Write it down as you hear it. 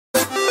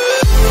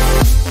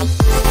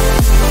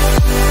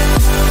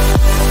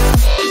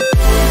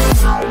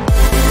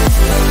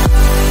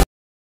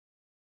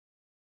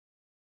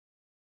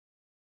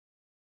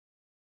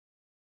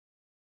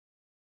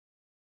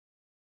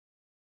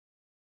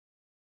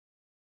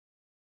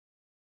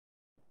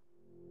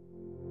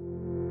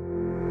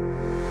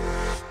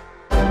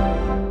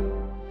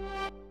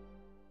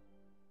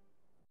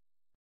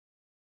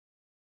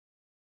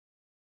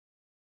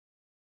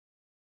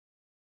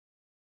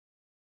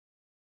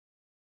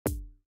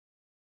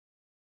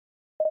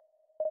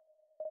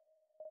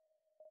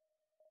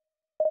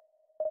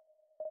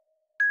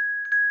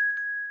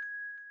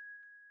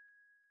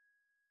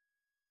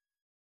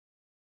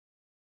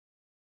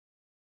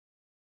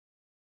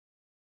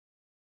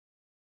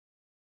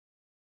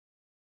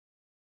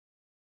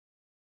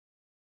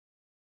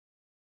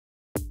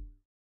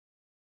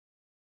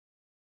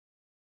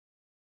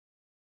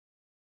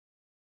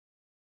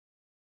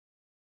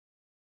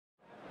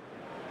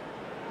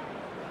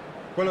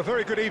Well, a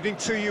very good evening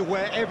to you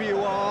wherever you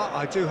are.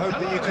 I do hope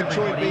that you can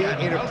join me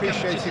in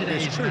appreciating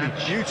this truly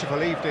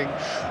beautiful evening.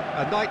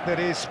 A night that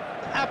is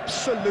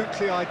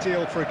absolutely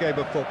ideal for a game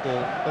of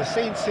football. The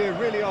scenes here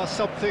really are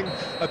something,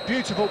 a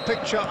beautiful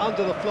picture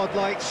under the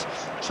floodlights.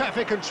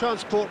 Traffic and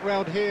transport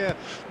round here,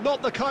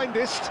 not the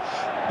kindest,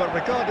 but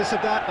regardless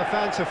of that, the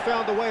fans have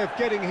found a way of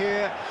getting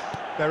here.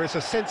 There is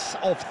a sense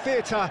of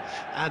theatre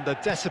and the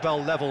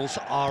decibel levels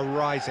are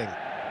rising.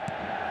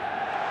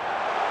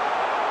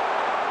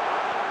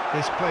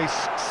 This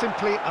place,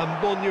 simply a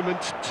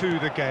monument to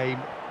the game.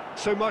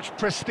 So much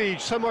prestige,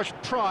 so much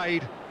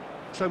pride,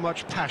 so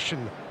much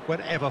passion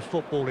whenever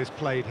football is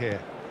played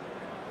here.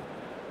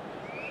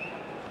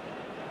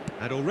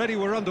 And already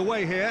we're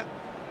underway here.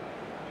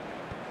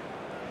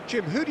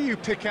 Jim, who do you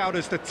pick out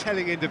as the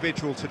telling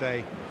individual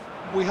today?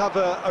 We have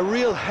a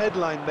real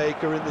headline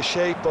maker in the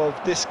shape of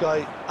this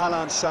guy,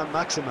 Alain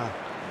Saint-Maximin.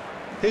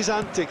 His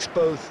antics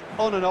both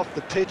on and off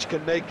the pitch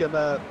can make him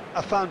a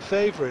fan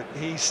favourite.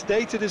 He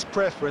stated his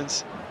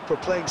preference for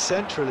playing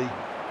centrally,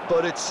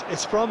 but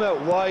it's from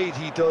out wide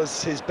he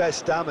does his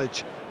best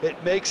damage.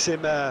 It makes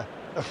him a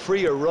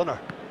freer runner.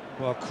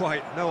 Well,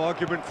 quite no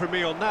argument from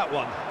me on that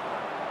one.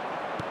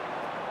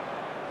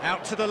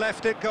 Out to the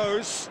left it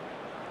goes.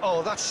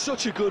 Oh, that's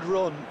such a good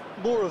run.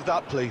 More of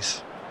that,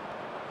 please.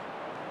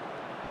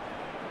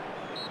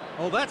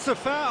 Oh, that's a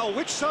foul.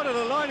 Which side of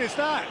the line is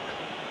that?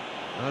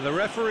 The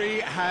referee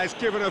has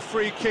given a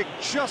free kick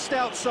just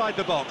outside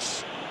the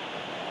box.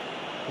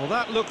 Well,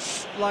 that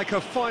looks like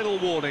a final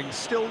warning.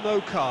 Still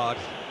no card.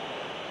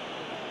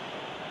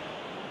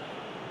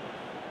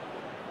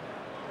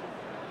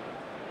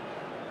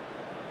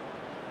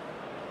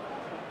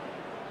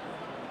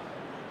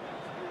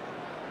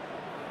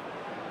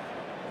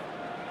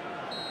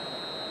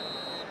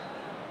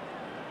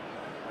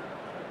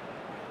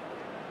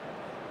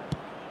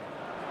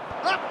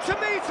 Up to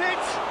meet it!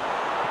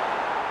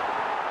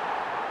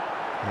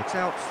 It's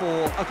out for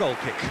a goal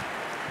kick.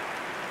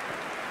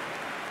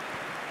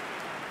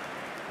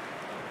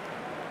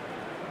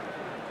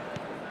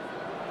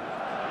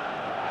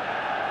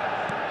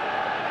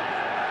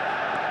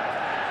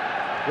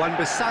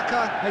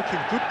 Wan-Bissaka making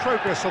good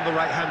progress on the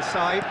right-hand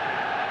side.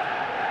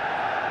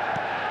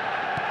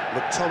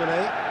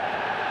 McTominay.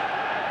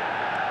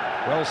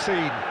 Well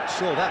seen,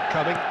 saw that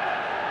coming.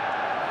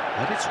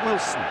 And it's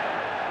Wilson.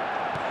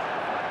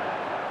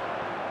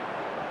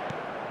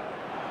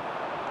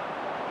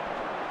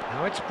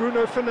 Now it's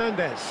Bruno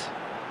Fernandes.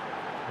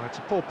 Well, it's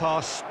a poor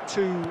pass,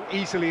 too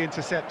easily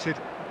intercepted.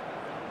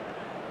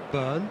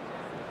 Byrne.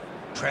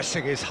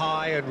 Pressing is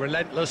high and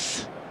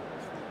relentless.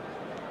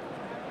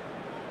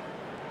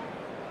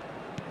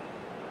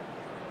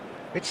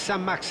 It's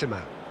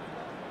Saint-Maximin.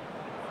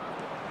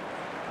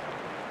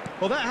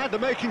 Well, that had the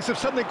makings of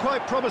something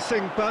quite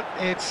promising, but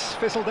it's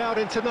fizzled out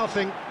into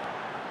nothing.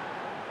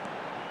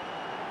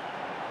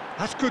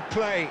 That's good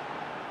play.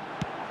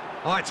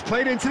 Oh, it's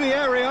played into the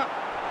area.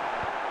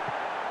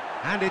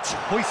 And it's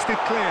hoisted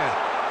clear.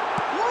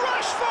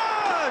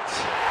 Rashford!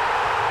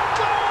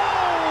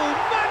 Goal!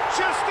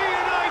 Manchester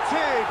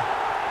United!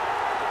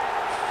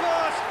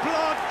 First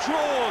blood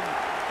drawn.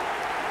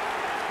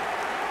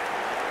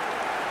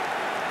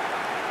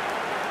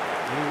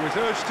 He was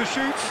urged to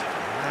shoot,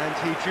 and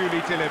he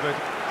duly delivered.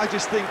 I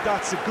just think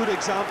that's a good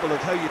example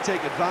of how you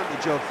take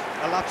advantage of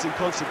a lapse in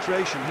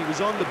concentration. He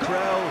was on the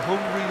prowl,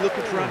 hungry,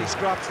 looking for any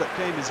scraps that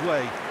came his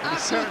way, and he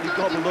certainly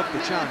gobbled up the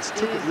chance,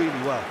 took it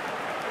really well.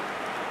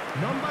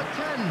 Number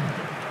 10,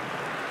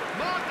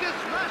 Marcus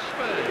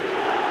Rashford.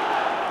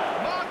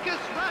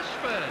 Marcus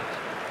Rashford.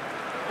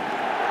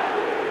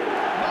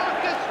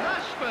 Marcus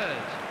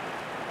Rashford.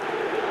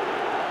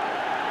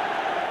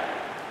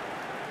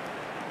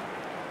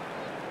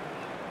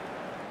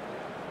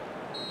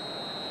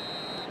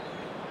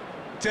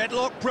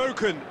 Deadlock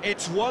broken,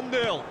 it's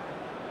 1-0.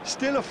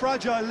 Still a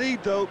fragile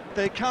lead though,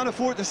 they can't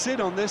afford to sit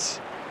on this.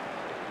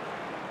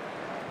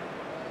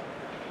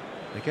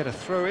 They get a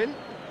throw in.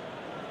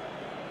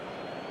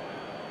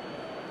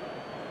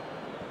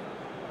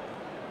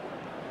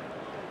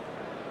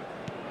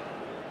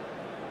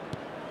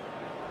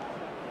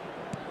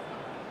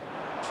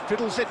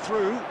 Fiddles it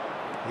through.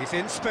 He's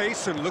in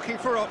space and looking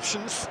for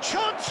options.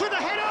 Chance with a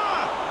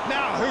header!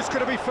 Now, who's going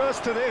to be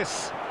first to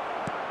this?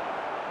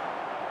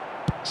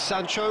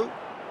 Sancho.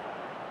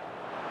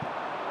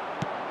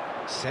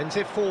 Sends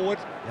it forward.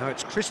 Now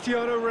it's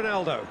Cristiano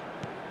Ronaldo.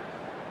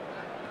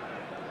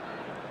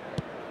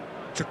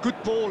 It's a good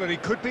ball and he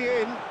could be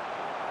in.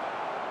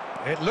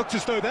 It looked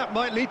as though that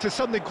might lead to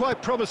something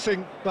quite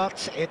promising,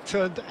 but it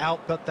turned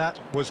out that that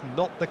was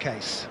not the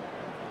case.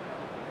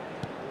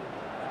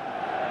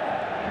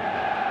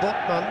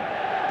 Botman.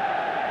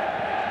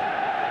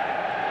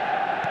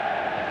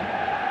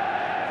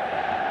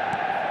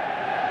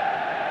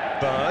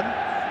 Byrne.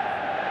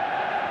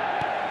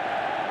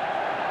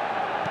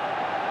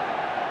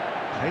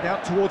 Played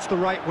out towards the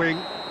right wing.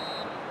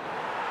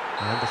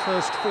 And the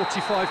first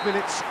 45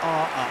 minutes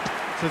are up.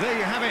 So there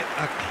you have it,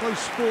 a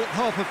close-fought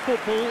half of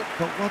football,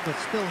 but one that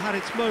still had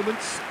its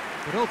moments,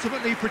 but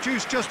ultimately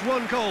produced just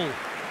one goal.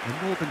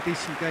 A more than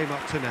decent game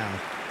up to now.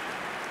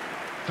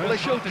 Well, they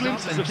showed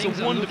glimpses of some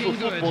wonderful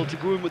football to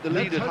go in with the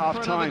lead at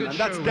half-time, and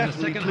that's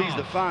definitely pleased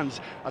the fans.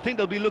 I think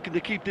they'll be looking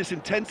to keep this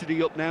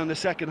intensity up now in the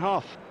second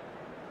half.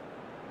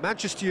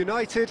 Manchester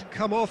United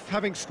come off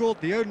having scored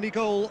the only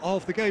goal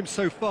of the game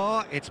so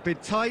far. It's been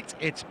tight,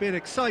 it's been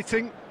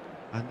exciting,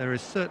 and there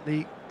is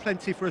certainly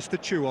plenty for us to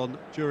chew on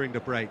during the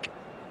break.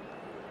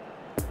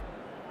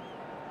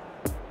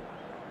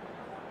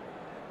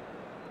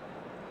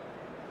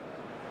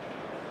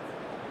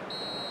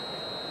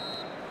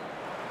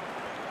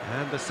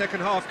 And the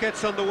second half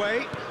gets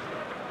underway.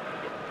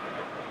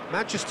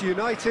 Manchester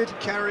United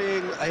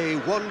carrying a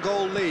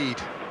one-goal lead.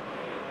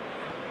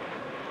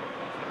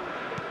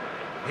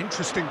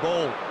 Interesting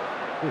ball.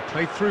 Oh,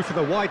 played through for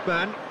the wide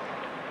man.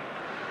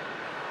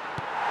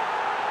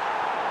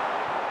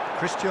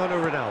 Cristiano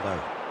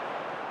Ronaldo.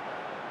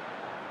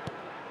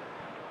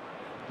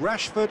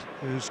 Rashford,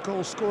 whose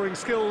goal-scoring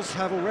skills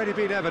have already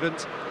been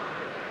evident.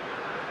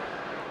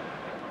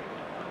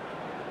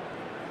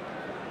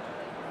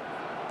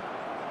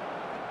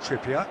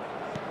 Trippier.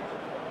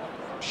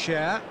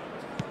 Cher.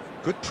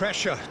 Good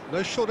pressure,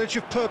 no shortage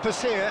of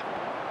purpose here.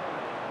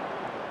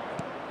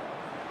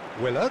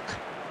 Willock.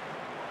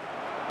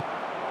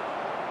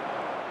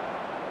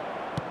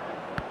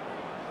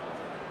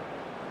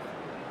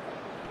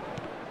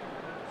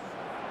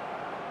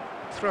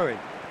 Throw-in.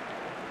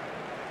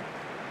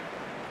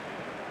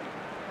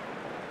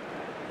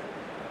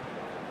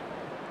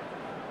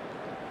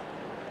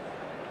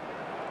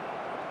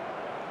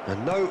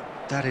 And no,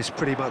 that is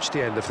pretty much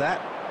the end of that.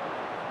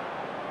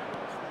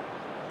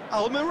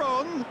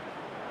 Almiron.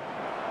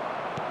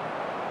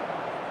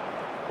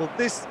 Well,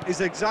 this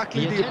is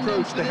exactly the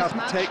approach they have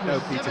to take now,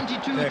 Peter.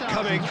 They're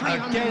coming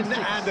again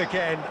and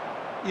again.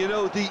 You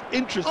know, the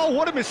interest... Oh,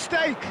 what a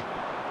mistake!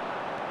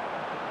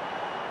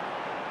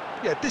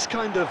 Yeah, this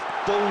kind of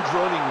bold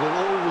running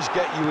will always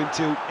get you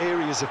into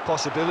areas of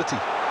possibility.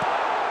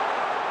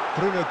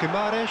 Bruno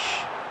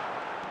Guimaraes.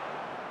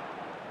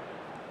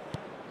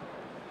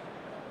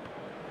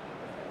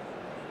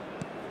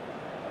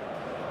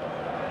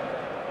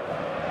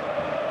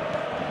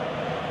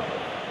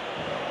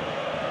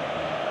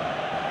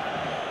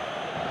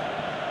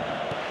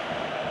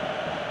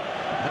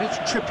 And it's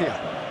Trippier.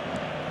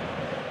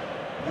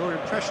 Your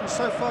impression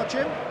so far,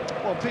 Jim?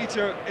 Well,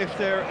 Peter, if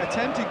they're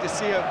attempting to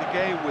see out the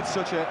game with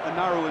such a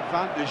narrow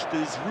advantage,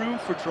 there's room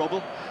for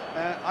trouble.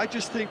 I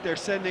just think they're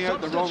sending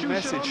out the wrong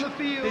message.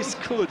 This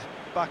could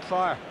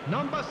backfire.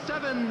 Number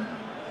 7,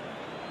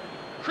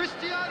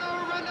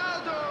 Cristiano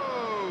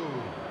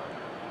Ronaldo.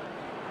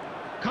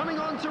 Coming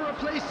on to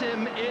replace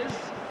him is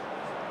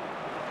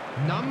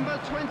number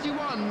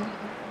 21.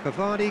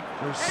 Cavani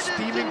goes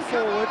steaming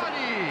forward.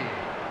 Cavani.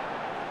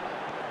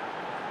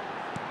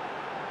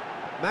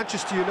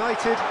 Manchester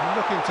United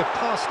looking to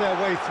pass their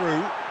way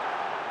through.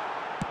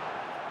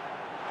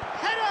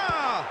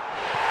 Header!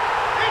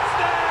 It's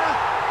there!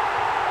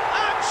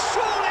 And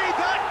surely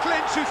that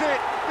clinches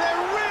it! There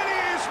really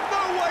is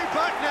no way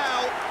back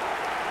now!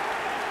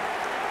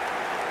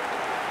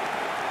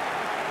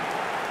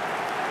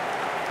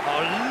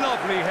 A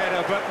lovely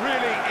header, but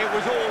really it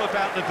was all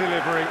about the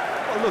delivery.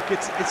 Well, look,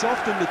 it's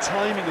often the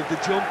timing of the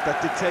jump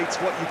that dictates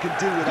what you can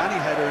do with any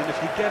header, and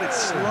if you get it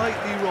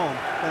slightly wrong,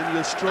 then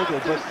you'll struggle,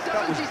 but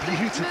that was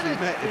beautifully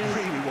met, it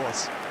really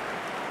was.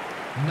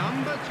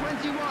 Number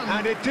 21.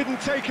 And it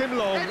didn't take him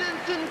long.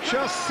 Edinson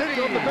Just Cavani.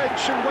 sitting on the bench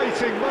and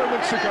waiting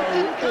moments ago,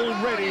 Edinson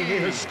already he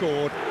has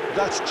scored.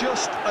 That's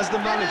just as the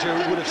manager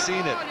would have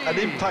seen it, an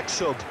impact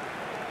sub.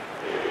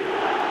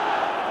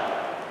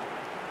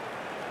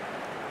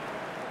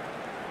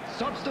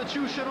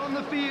 Substitution on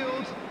the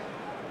field.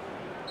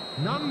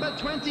 Number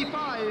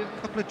 25. A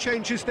couple of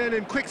changes then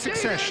in quick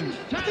succession.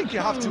 I think you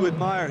have to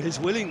admire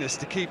his willingness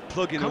to keep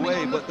plugging Coming away,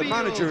 on the but the field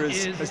manager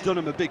is has done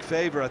him a big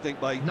favour, I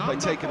think, by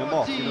taking him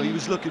off. You know, he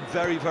was looking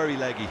very, very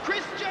leggy.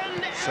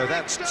 Christian So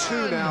that's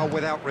 2 now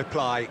without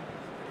reply.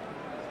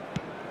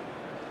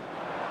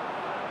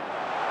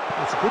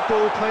 It's a good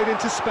ball played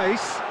into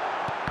space.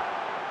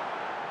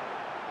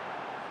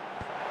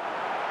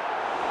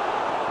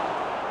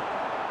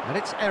 And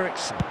it's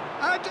Eriksson.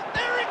 And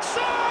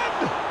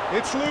Eriksson!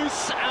 It's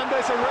loose, and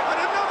there's a... And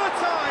another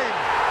time!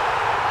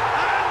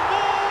 And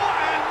more,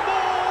 and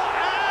more,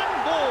 and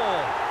more!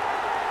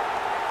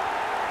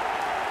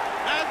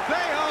 And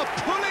they are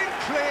pulling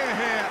clear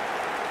here.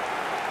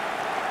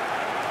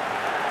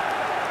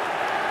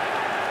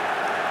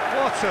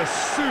 What a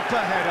super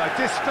header,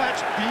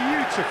 dispatched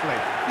beautifully.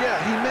 Yeah,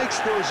 he makes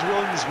those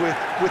runs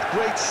with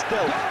great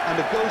stealth and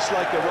a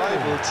ghost-like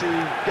arrival to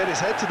get his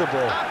head to the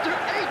ball. After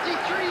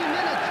 83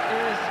 minutes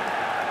is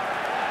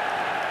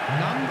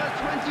number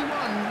 21,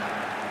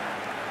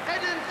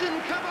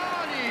 Edinson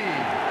Cavani.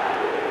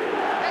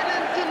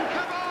 Edinson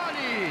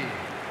Cavani.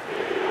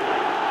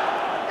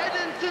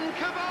 Edinson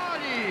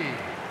Cavani.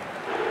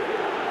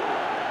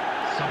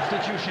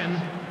 Substitution.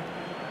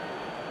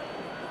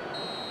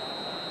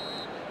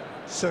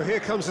 So here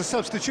comes the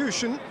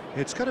substitution.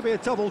 It's going to be a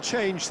double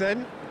change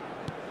then.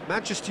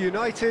 Manchester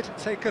United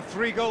take a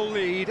 3-goal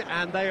lead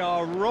and they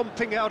are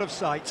romping out of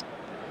sight.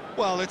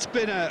 Well, it's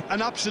been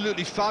an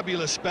absolutely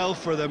fabulous spell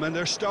for them, and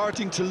they're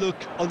starting to look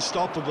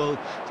unstoppable.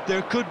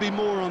 There could be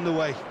more on the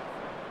way.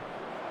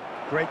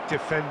 Great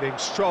defending,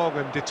 strong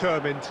and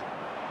determined.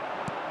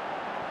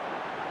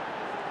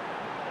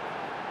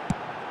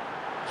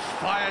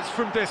 Fires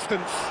from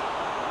distance.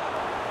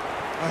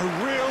 A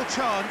real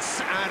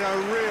chance and a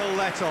real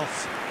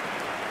let-off.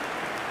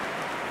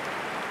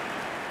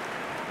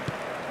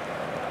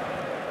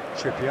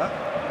 Trippier.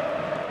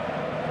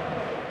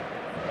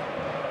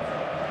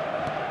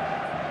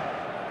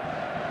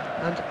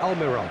 And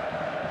Almiron.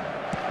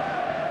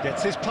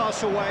 Gets his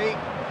pass away.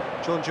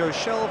 John Joe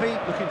Shelby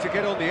looking to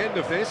get on the end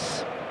of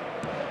this.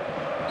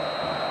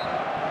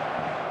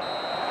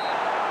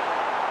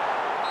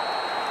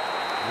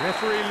 The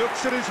referee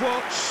looks at his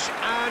watch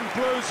and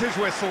blows his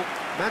whistle.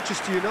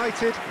 Manchester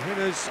United,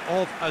 winners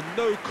of a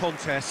no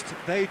contest.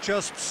 They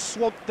just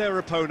swamped their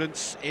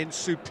opponents in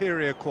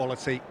superior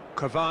quality.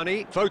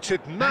 Cavani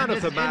voted man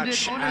of the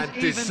match, and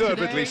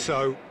deservedly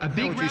so. That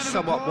would be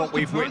somewhat what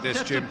we've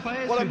witnessed, Jim.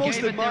 What I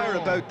most admire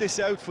about this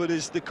outfit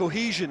is the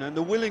cohesion and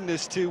the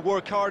willingness to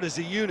work hard as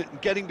a unit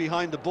and getting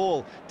behind the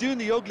ball. Doing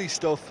the ugly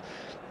stuff,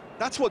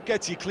 that's what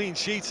gets you clean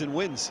sheets and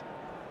wins.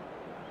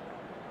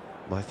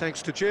 My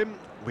thanks to Jim.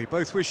 We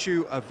both wish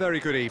you a very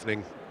good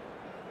evening.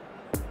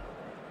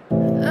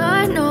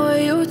 I know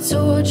you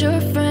told your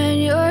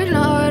friend you're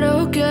not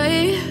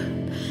okay,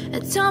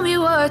 and tell me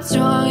what's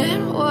wrong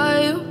and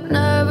why you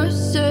never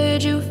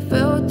said you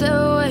felt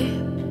that way.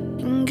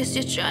 And guess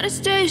you're trying to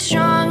stay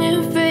strong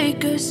and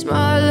fake a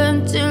smile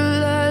until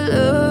I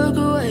look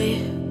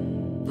away.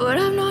 But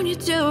I've known you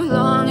too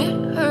long,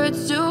 it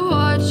hurts to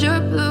watch your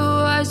blue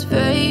eyes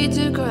fade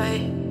to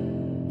grey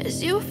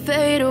as you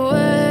fade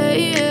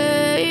away,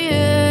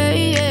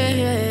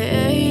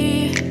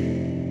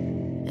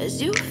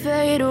 as you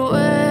fade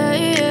away.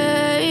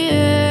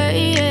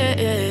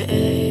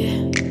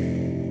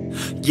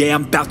 Yeah,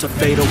 I'm about to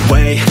fade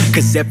away,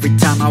 cause every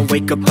time I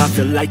wake up I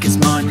feel like it's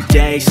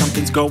Monday.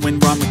 Something's going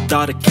wrong with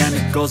all the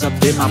chemicals up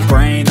in my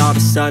brain. All of a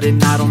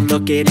sudden I don't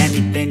look at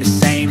anything the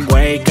same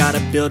way.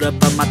 Gotta build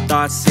up of my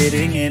thoughts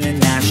sitting in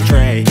an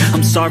ashtray.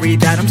 I'm sorry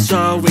that I'm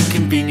so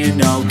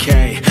inconvenient,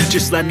 okay.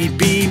 Just let me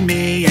be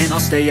me and I'll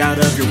stay out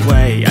of your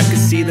way. I can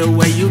see the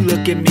way you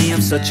look at me,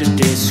 I'm such a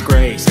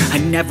disgrace. I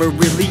never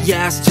really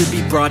asked to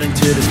be brought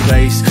into this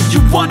place. You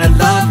wanna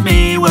love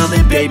me? Well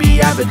then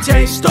baby I have a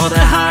taste. All the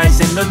highs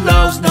and the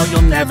lows, no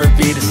you'll never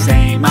be the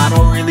same. I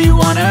don't really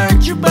wanna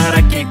hurt you but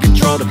I can't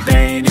control the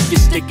pain. If you're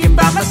sticking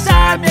by my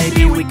side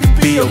maybe we could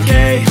be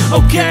okay.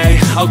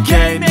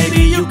 Okay,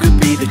 maybe you could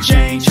be the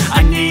change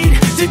I need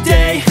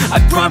today. I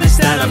promise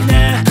that I've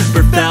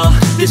never felt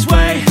this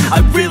way. I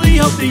really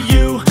hope that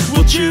you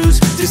will choose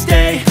to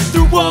stay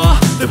through all